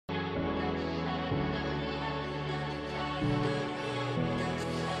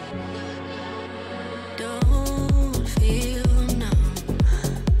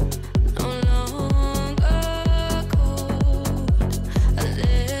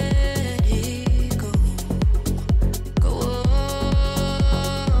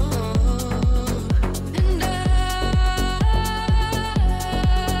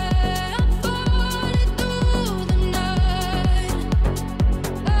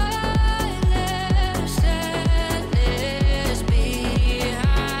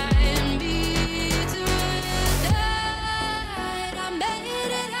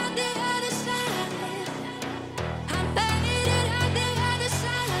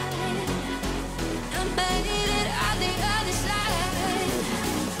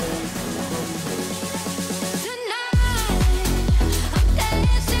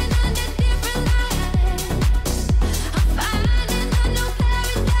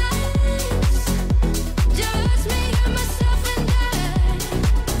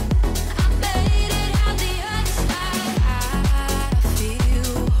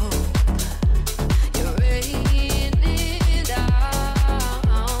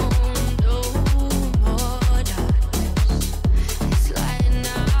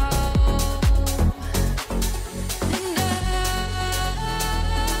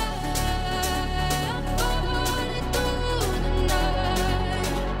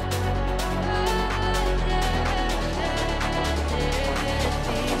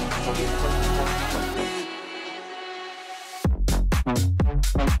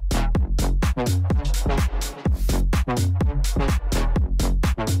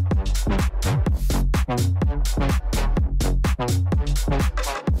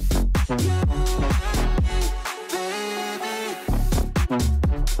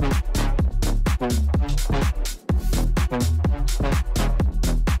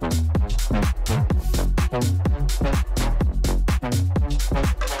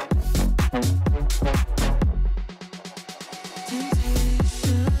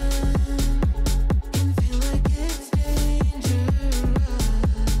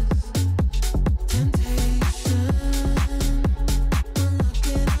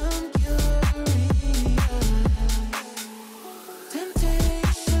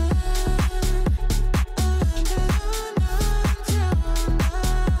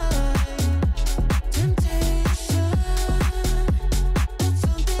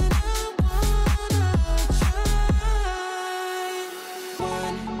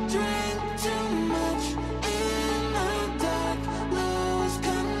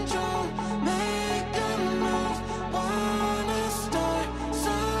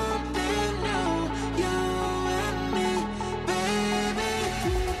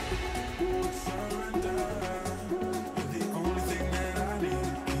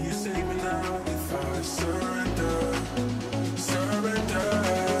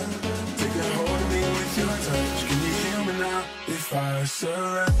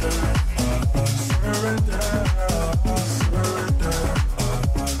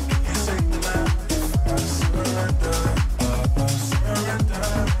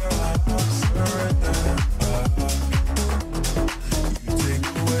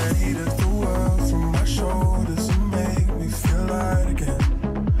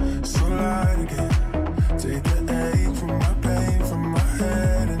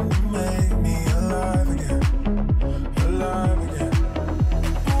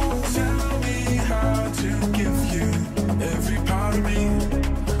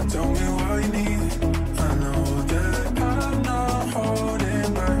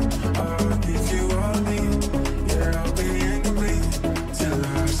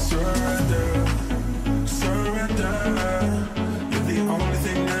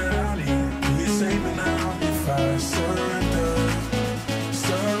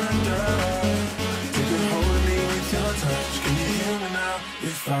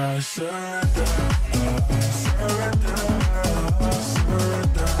surrender.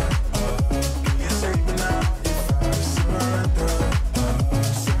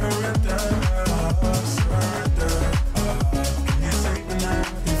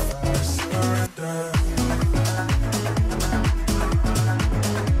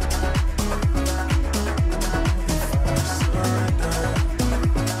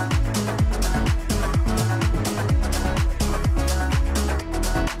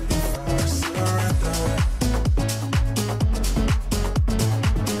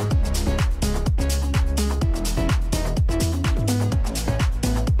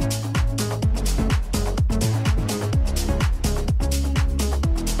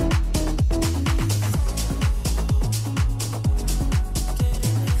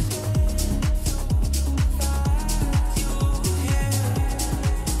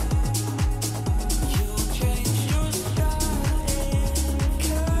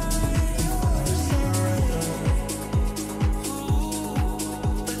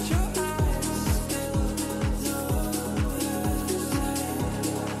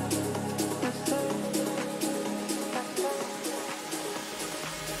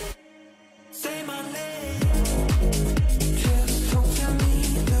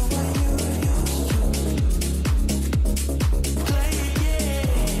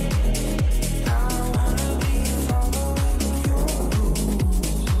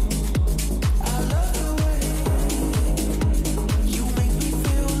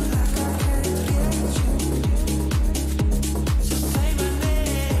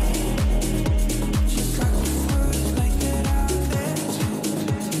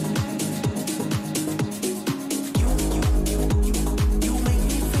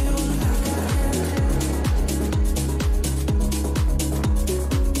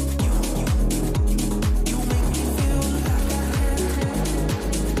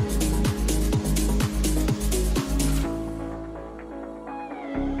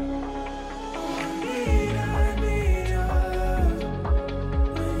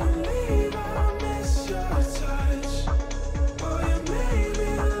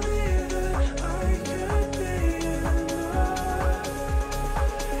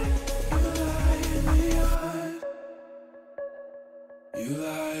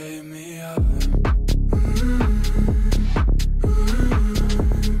 light me up.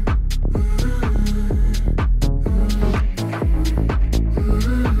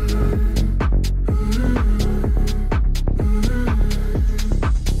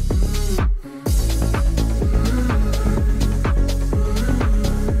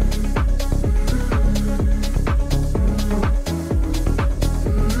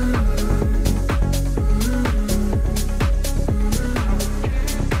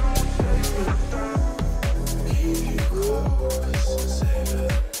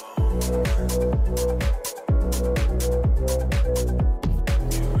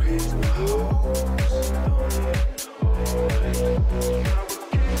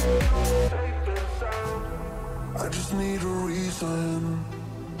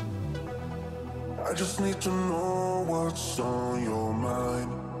 I just need to know what's on your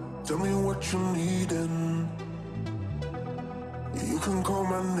mind. Tell me what you're needing. You can call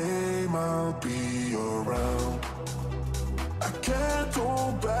my name, I'll be around. I can't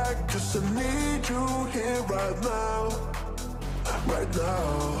go back, cause I need you here right now. Right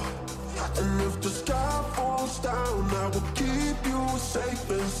now. And if the sky falls down, I will keep you safe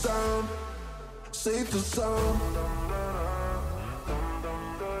and sound. Safe and sound.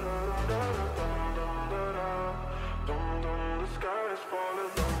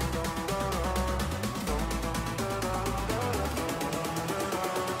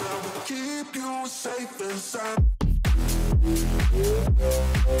 Keep you safe and sound.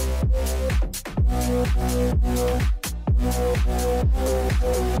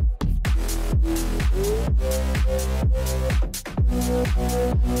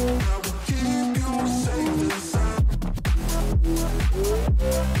 I will keep you safe and sound.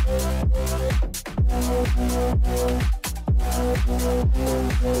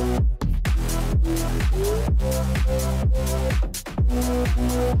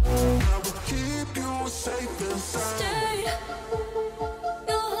 I will keep you safe and sound. Stay.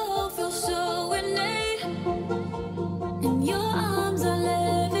 Your hope feels so innate. In your arms I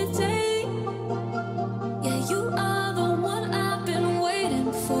levitate. Yeah, you are the one I've been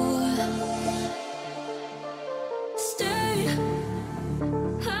waiting for. Stay.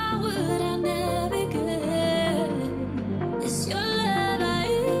 How would I navigate? It's your love I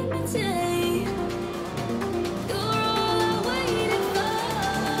imitate.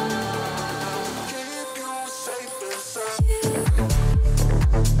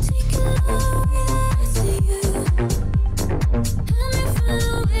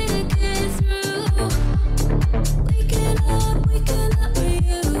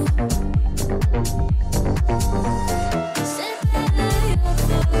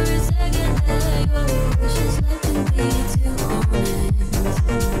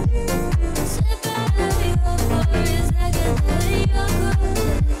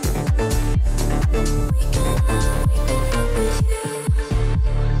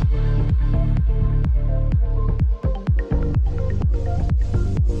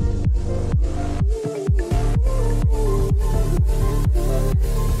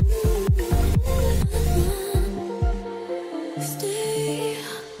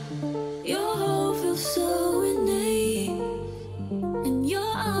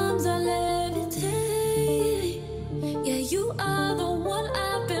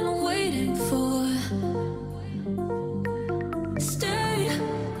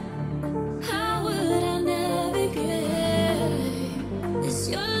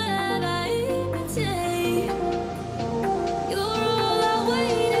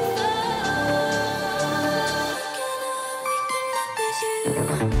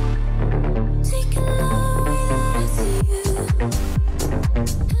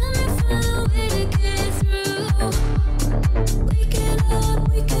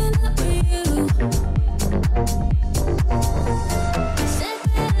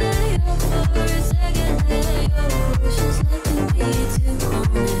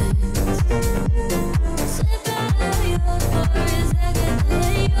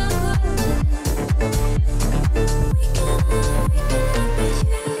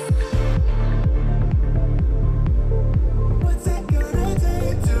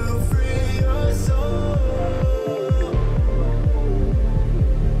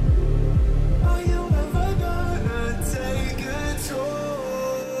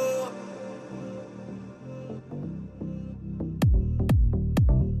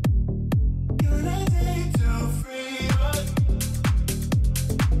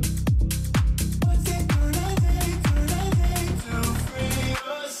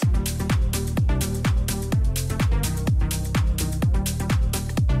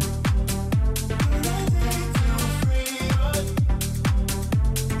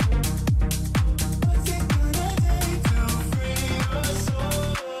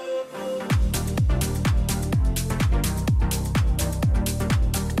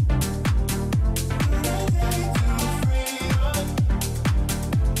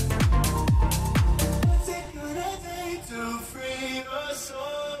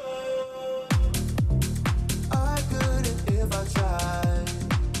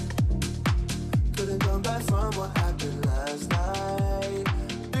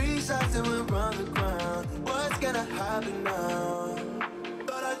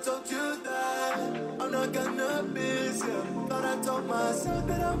 told myself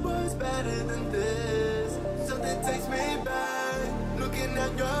that I was better than this. Something takes me back, looking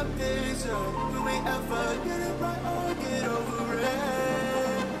at your picture. Will we ever get it right or get over it?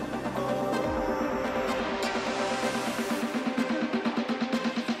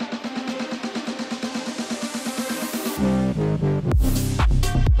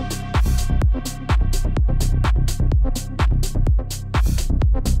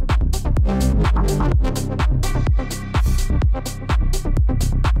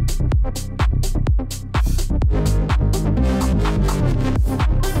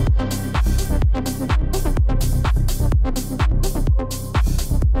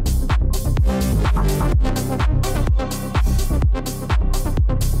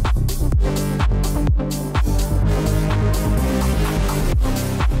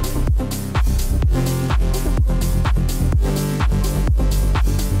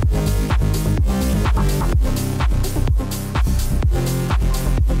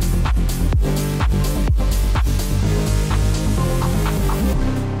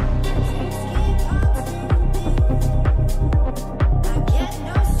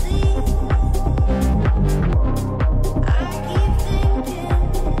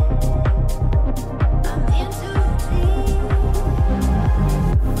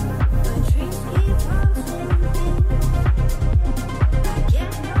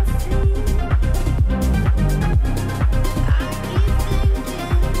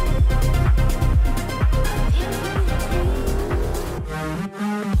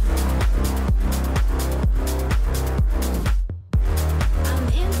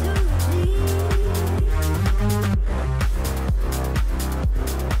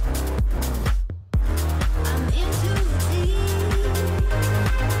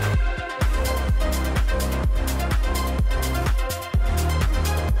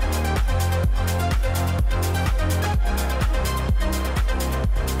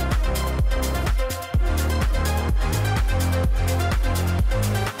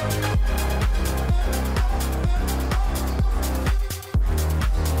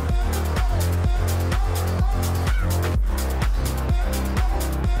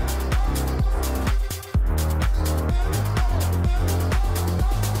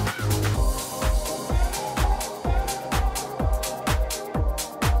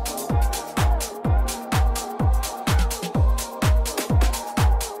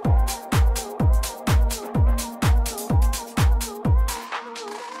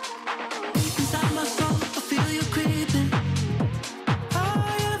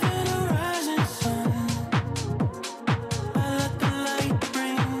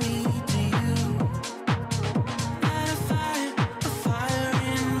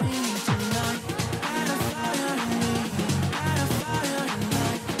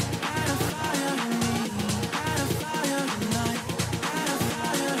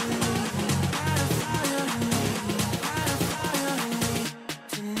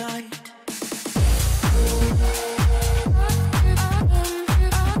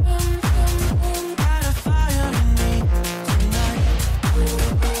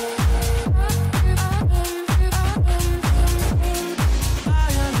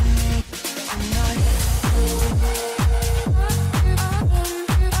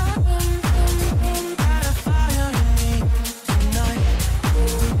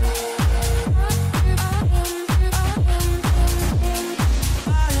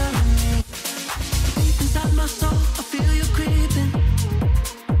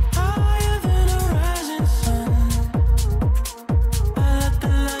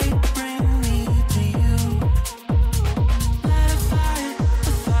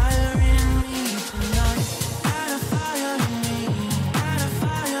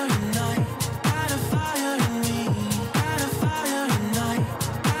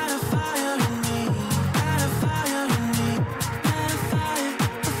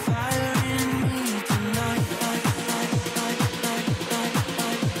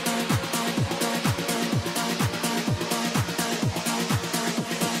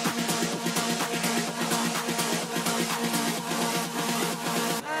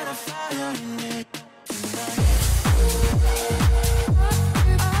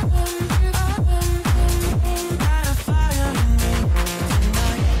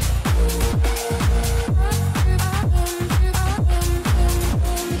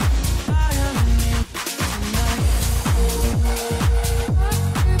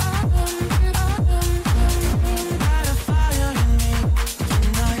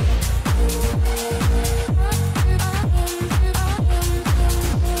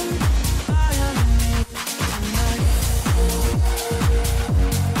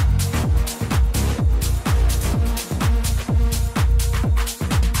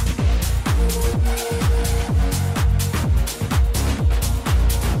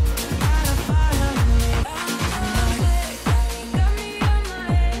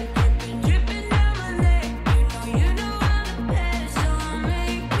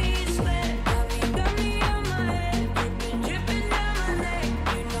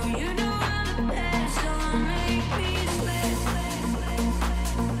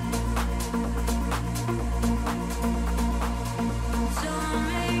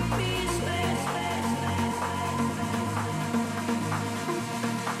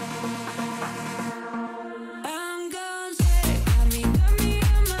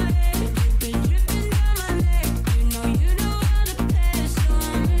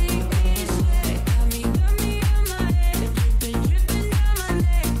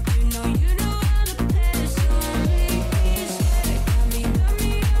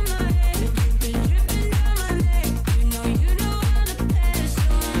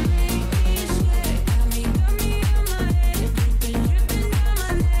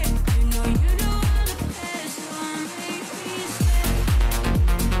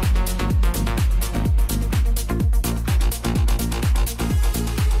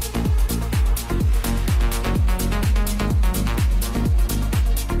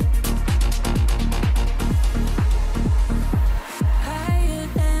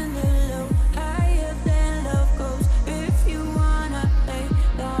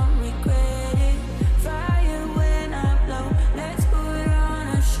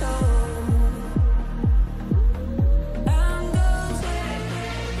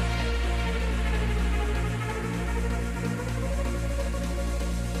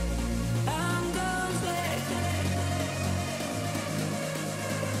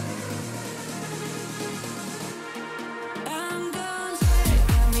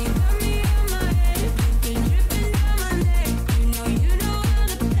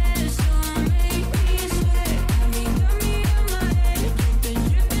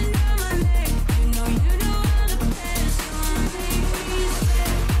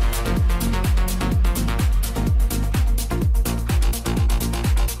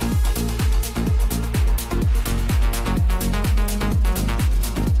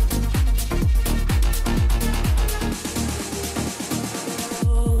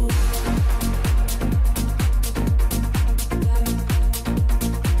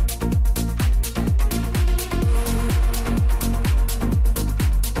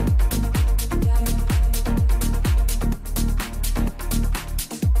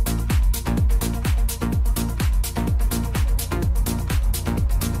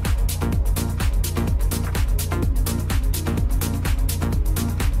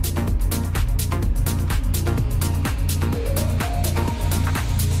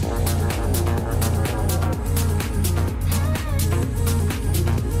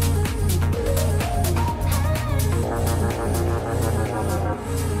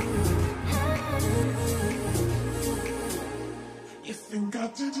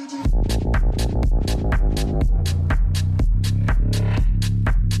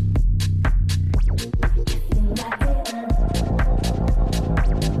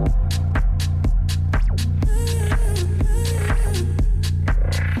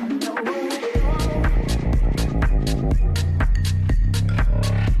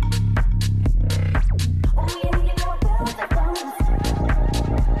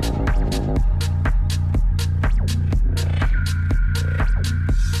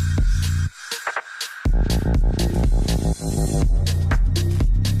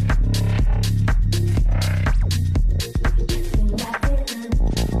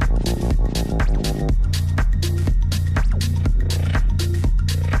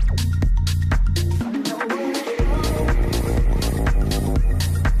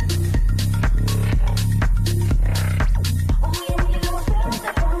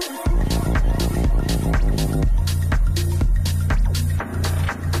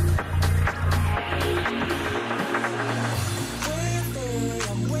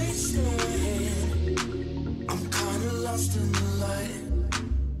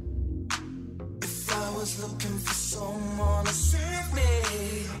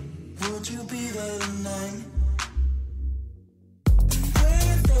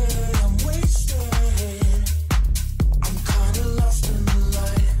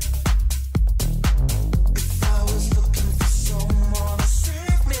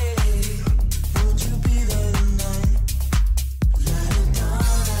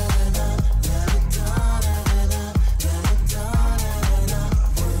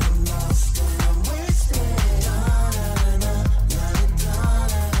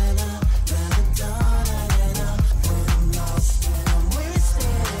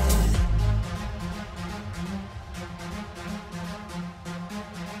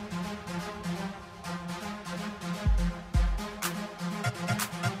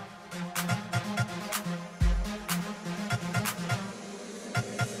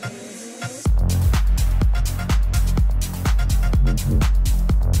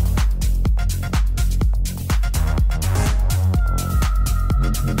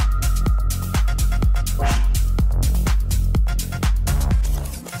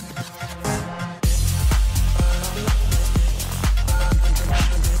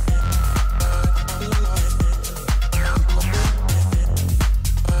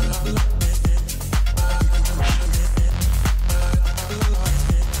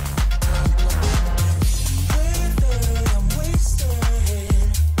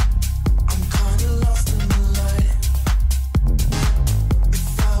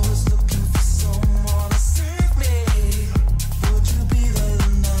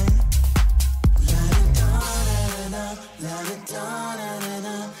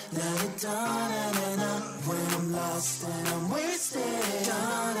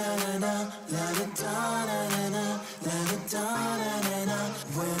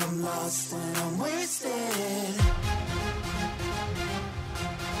 lost and I'm wasted.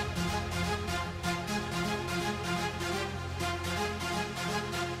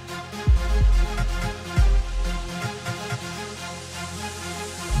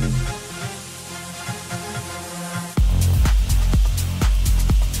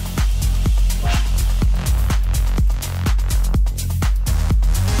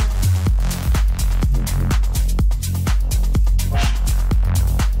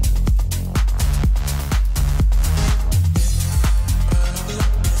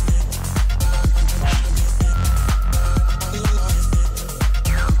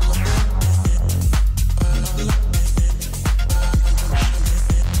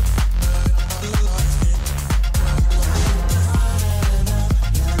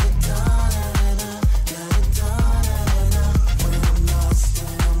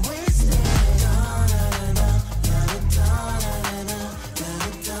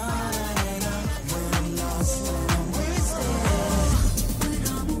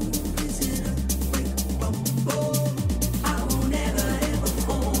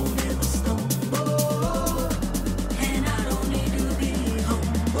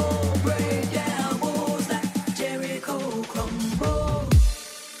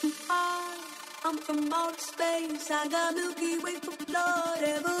 I got Milky Way for blood,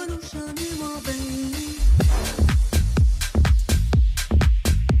 evolution in my veins.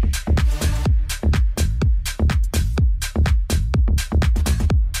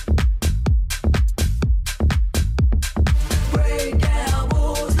 Break down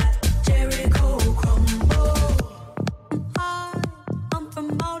walls like Jericho crumble. I'm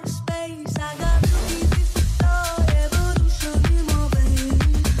from outer space. I got Milky Way for blood, evolution in my veins.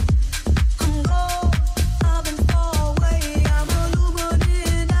 I'm gold. I've been far away. I'm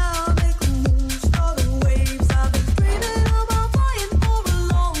illuminated now. Make a move, start the waves. I've been dreaming about flying for a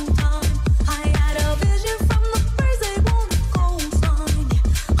long time. I had a vision from the birds. They want a coastline.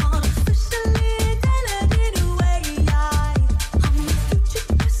 Artificially intelligent AI. I'm the future,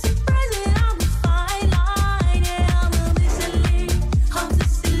 present, present. I'm the fine line. Yeah, I'm a missing link. I'm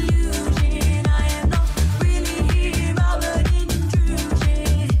disillusioned. I am not really here. I'm an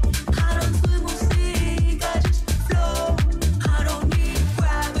intrusion. I don't swim or sink. I just float. I don't need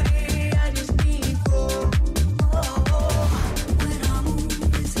gravity. I just need flow. When I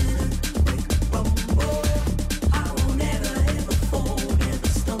move, it's an earthquake rumble. I will never ever fall, never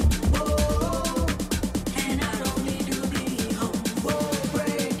stumble. And I don't need to be humble.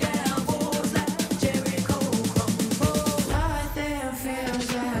 Break down walls like Jericho crumble. Nothing feels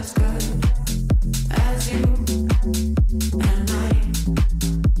as good as you and I.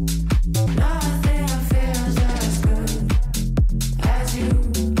 Nothing feels as good as you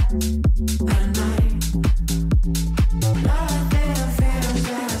and I. Nothing feels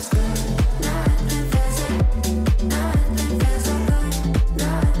as good. Nothing feels as nothing feels so good.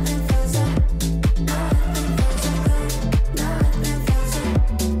 Nothing feels as nothing feels so good. Nothing feels as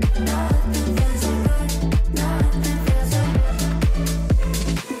nothing feels so good. Nothing feels as.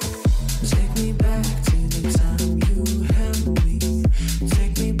 Take me back to the time you held me.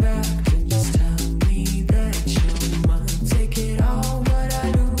 Take me back and just tell me that you're mine. Take it all, what I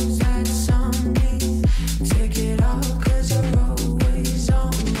lose, that's on me. Take it all, 'cause you're always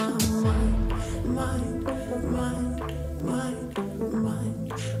on my mind. Mind, mind, mind, mind,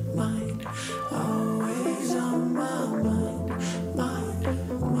 mind. Always on my mind. Mind,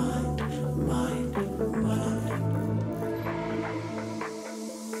 mind, mind, mind.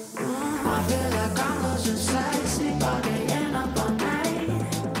 I feel like I'm losing sight. Sleep all day and up all night.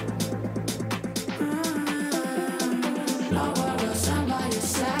 No one will stand by your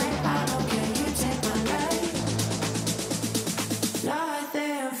side. I don't care, you take my life.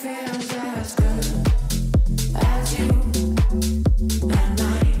 Nothing feels as good as you and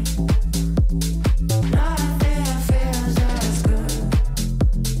I. Nothing feels as good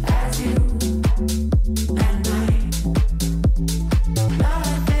as you and I.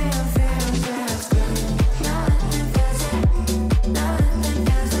 Nothing feels as good. Nothing feels as nothing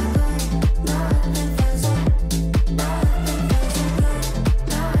feels as good. Nothing feels as nothing feels as good.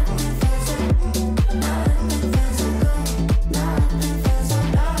 Nothing feels as nothing feels as good. Nothing feels as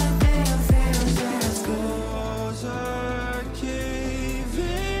nothing feels as good. Walls are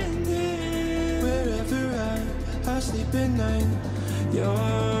caving in. Wherever I sleep at night,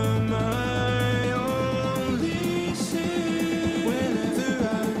 you're my only sin. Whenever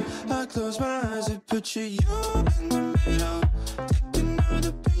I close my eyes, I picture you in the middle, taking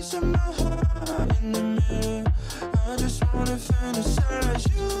another piece of my heart in the mirror. I just wanna fantasize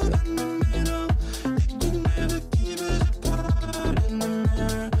you in the middle. You can never keep us apart in the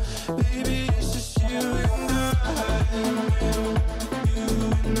mirror.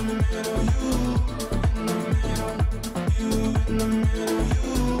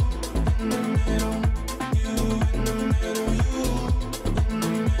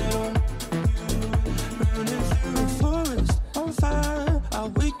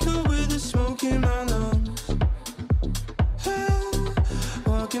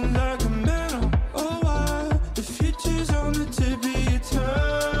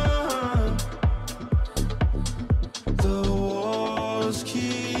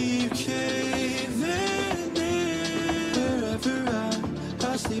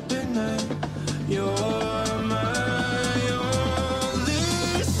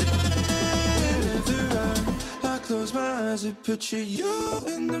 Picture you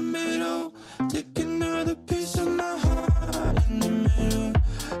in the middle, take another piece of my heart in the middle.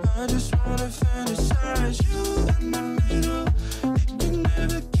 I just wanna fantasize you in the middle. You can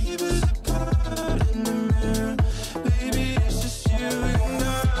never keep us apart in the middle. Baby, it's just you and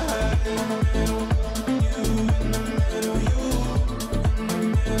I in the middle. You in the middle, you in the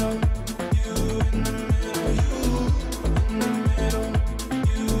middle. You in the middle, you in the middle.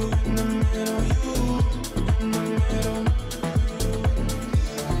 You in the middle, you in the middle.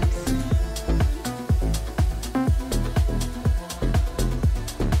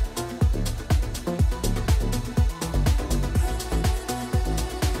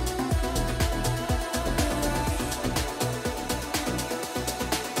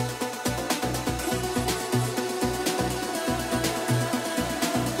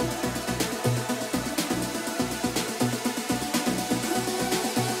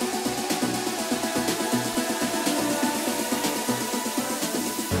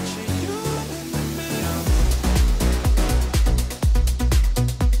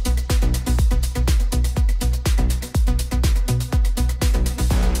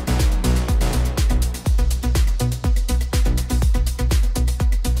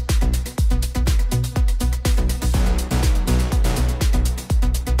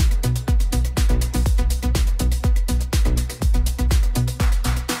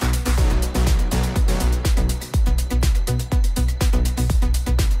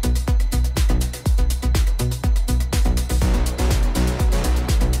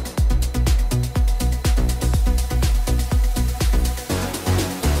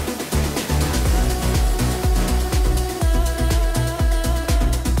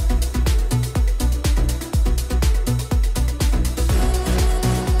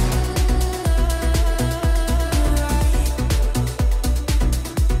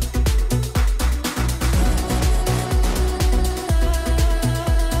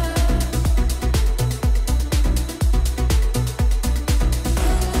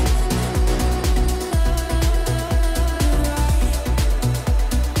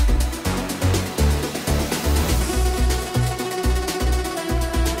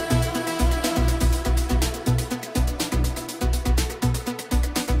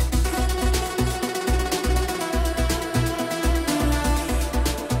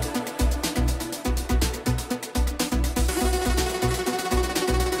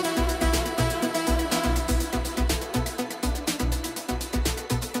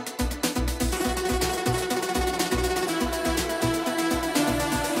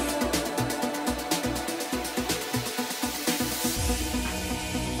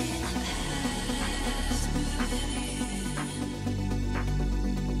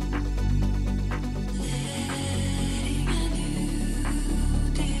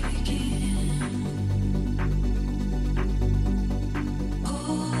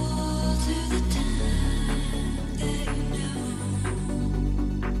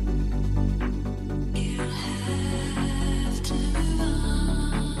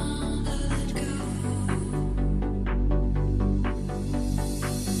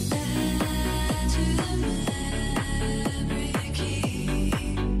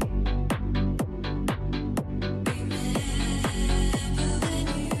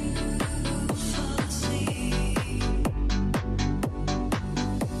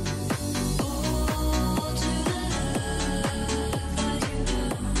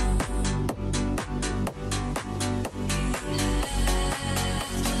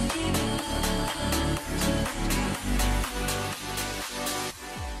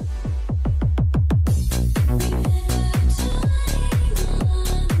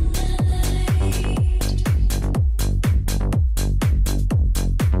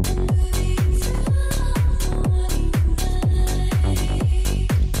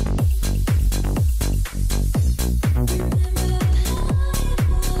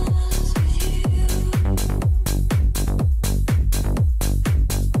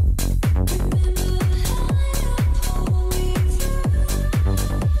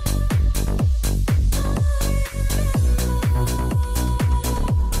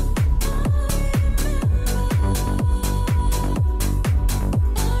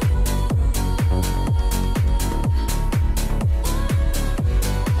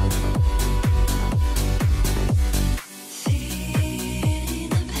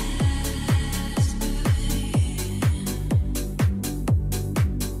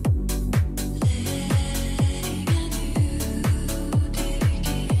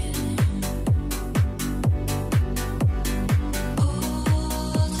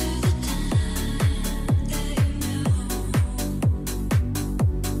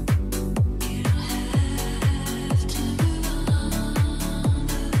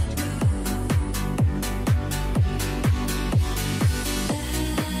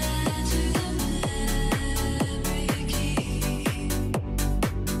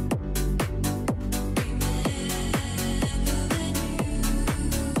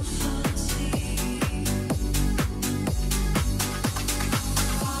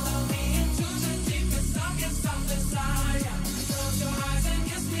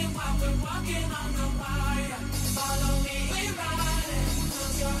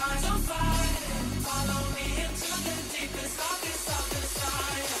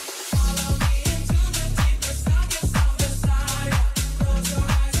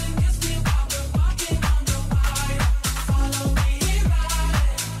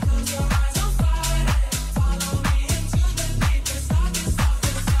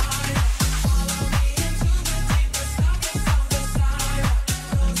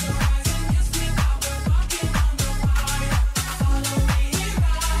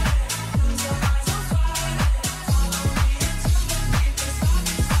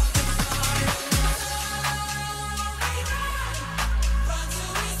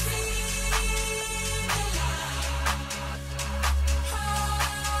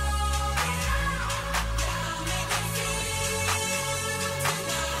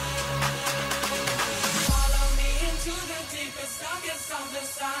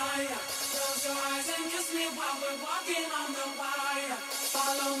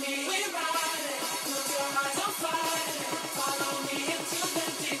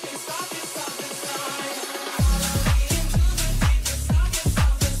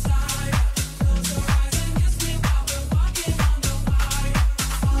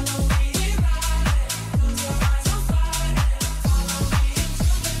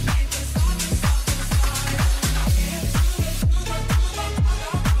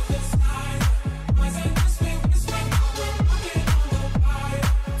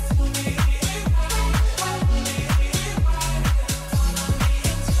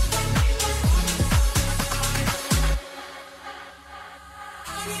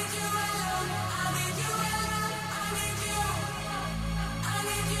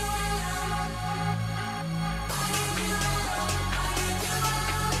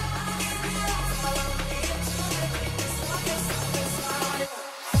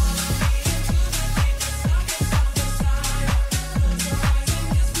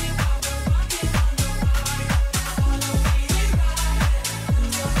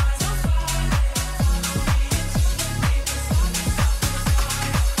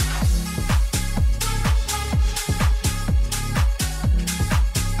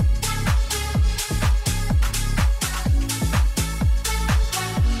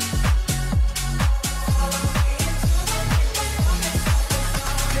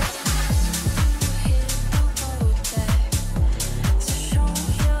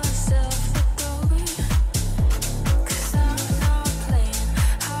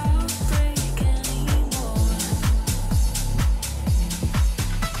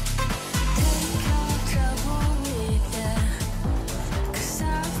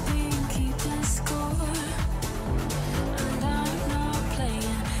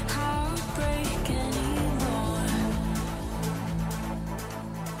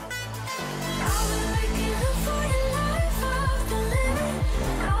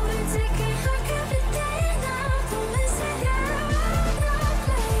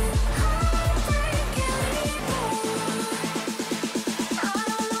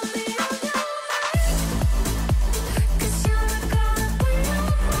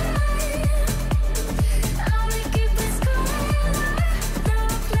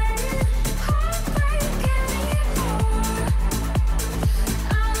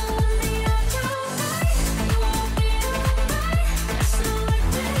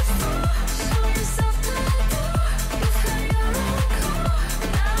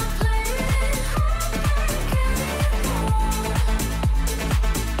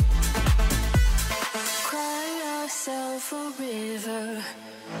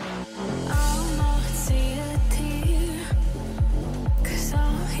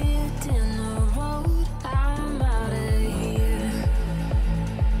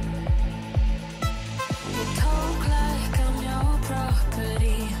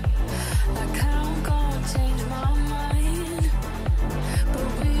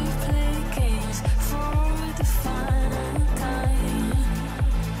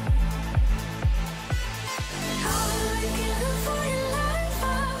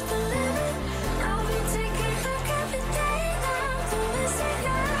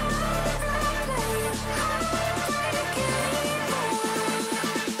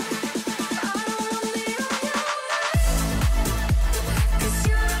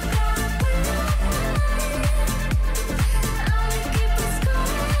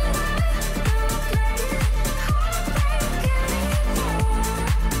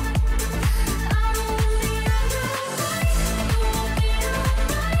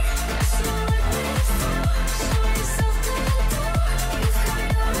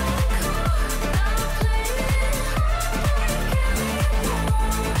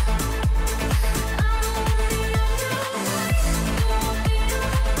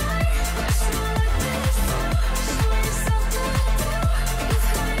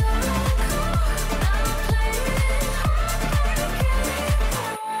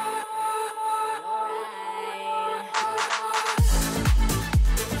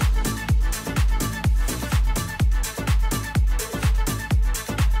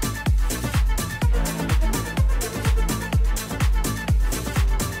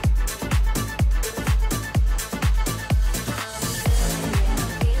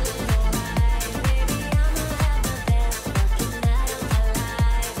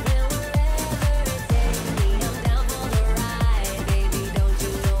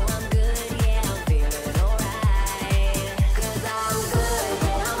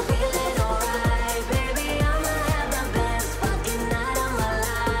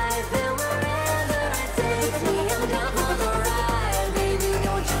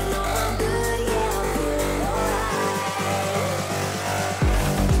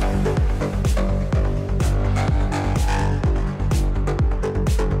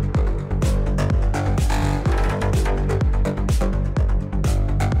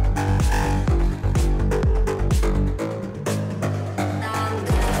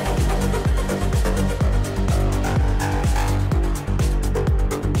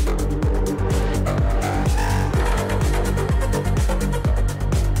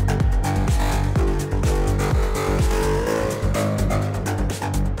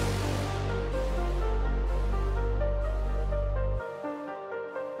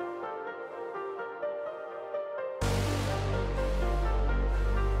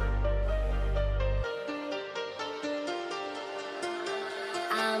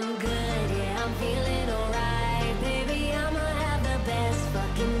 feeling alright. Baby, I'ma have the best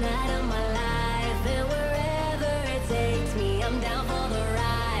fucking night of my life. And wherever it takes me, I'm down for the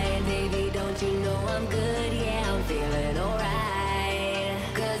ride. Baby, don't you know I'm good? Yeah, I'm feeling alright.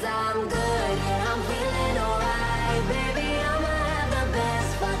 Cause I'm good, yeah, I'm feeling alright. Baby, I'ma have the best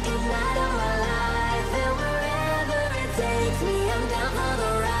fucking night of my life. And wherever it takes me, I'm down for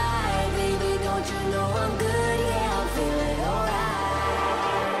the ride. Baby, don't you know I'm good? Yeah, I'm feeling alright.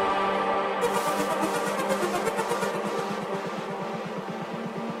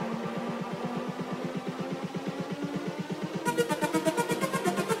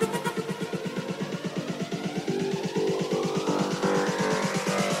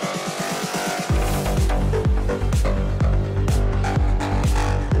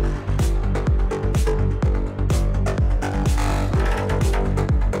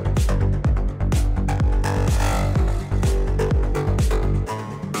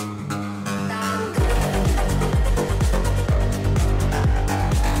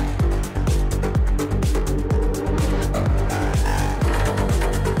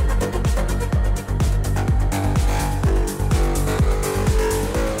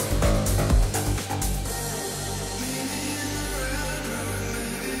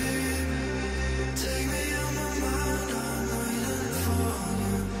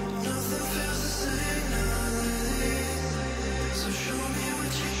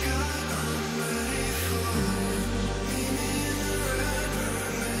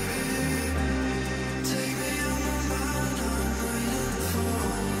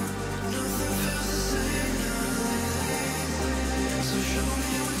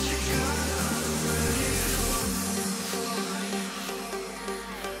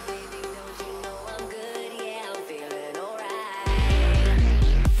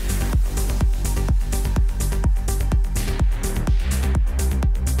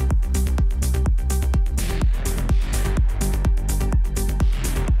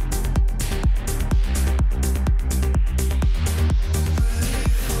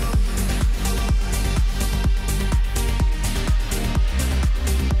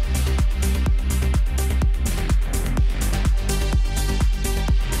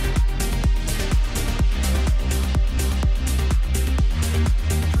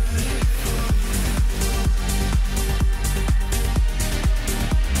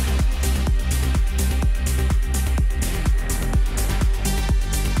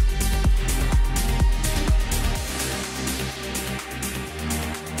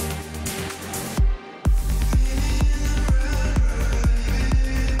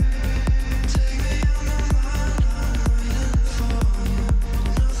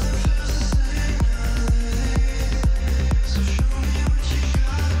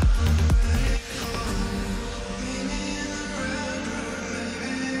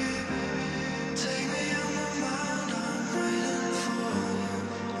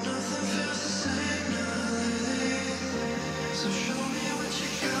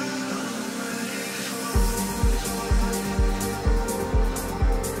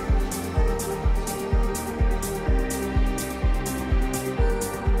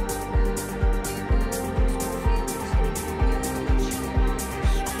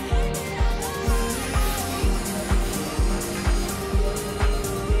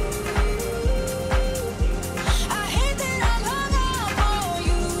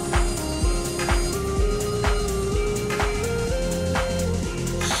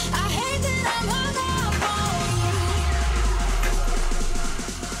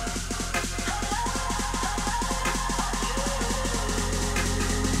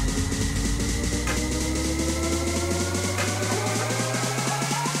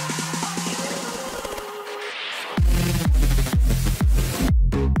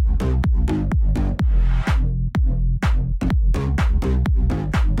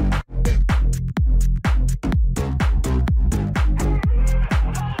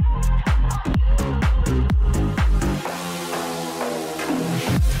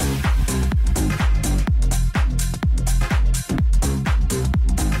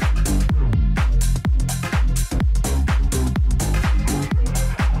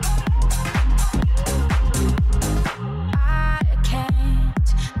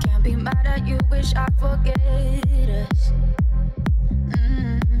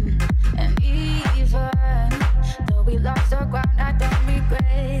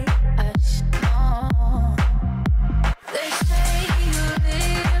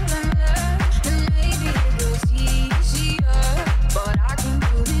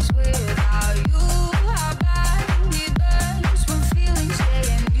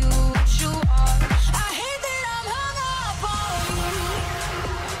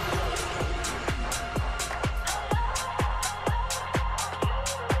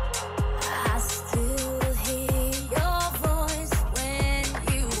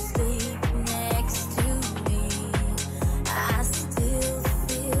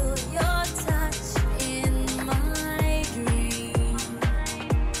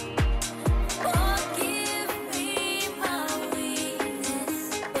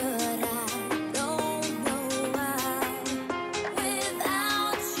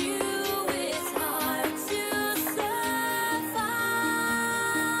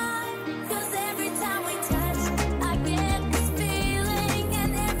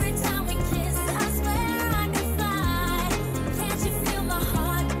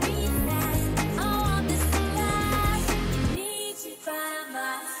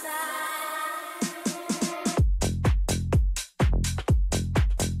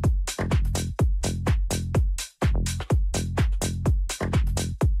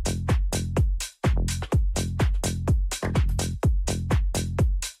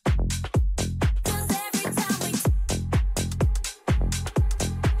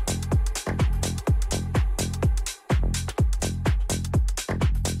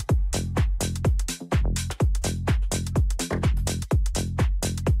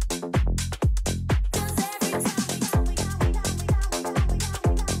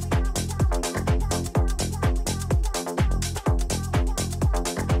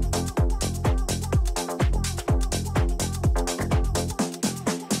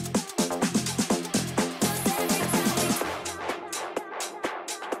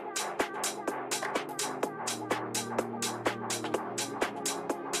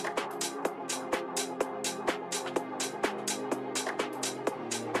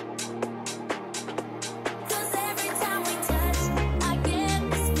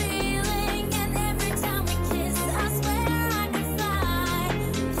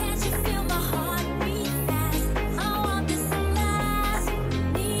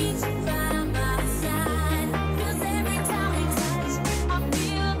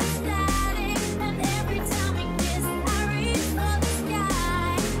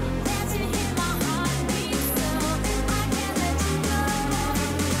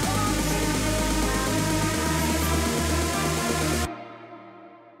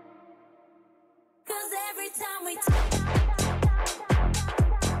 time we touch.